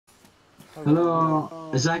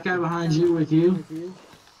Hello. Is that guy behind you with you?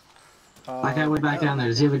 That guy way back down there.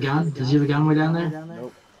 Does he have a gun? Does he have a gun way down there?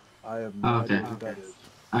 Nope. I have no Oh, okay. idea who that is.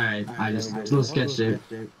 Alright, I just a little sketch there.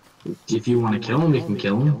 If you want to kill him, we can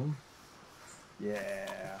kill him.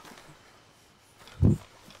 Yeah.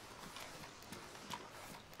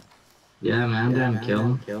 Yeah, man, I'm down to kill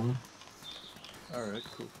him. Alright,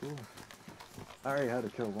 cool. I already had to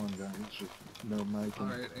kill one guy. It's just no mic.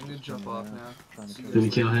 Alright, I need to jump off now. Did we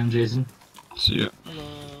kill him, Jason? See ya. Hello.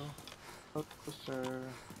 Officer.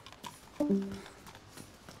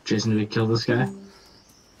 Jason, did we kill this guy?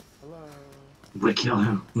 Hello. We kill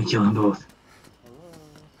him. We kill them both. Hello.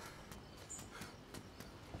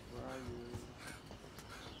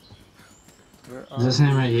 Where are you? Is this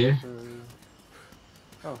him right here?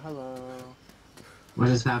 Oh, hello. What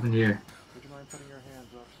just happened here? Would you mind putting your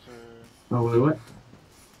hands up, sir? Oh, wait, what?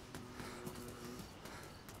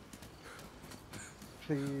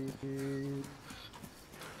 Please.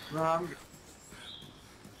 No,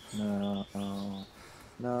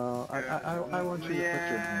 No, I want you to put your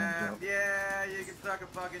hands up. Yeah, you can suck a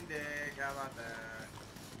fucking dick. How about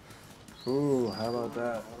that? Ooh, how about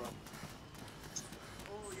that?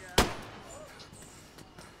 Oh, yeah.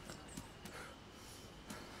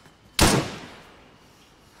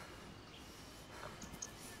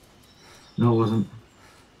 No, it wasn't.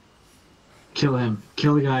 Kill him.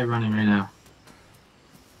 Kill the guy running right now.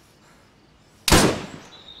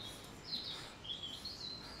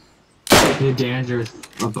 Need danger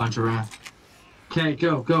with a bunch around. Okay,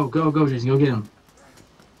 go, Jason, go get him.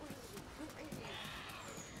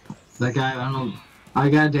 That guy, I don't know. I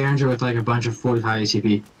got a danger with like a bunch of 45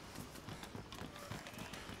 ACP.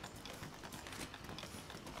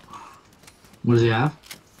 What does he have?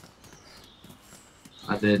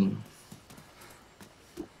 I didn't.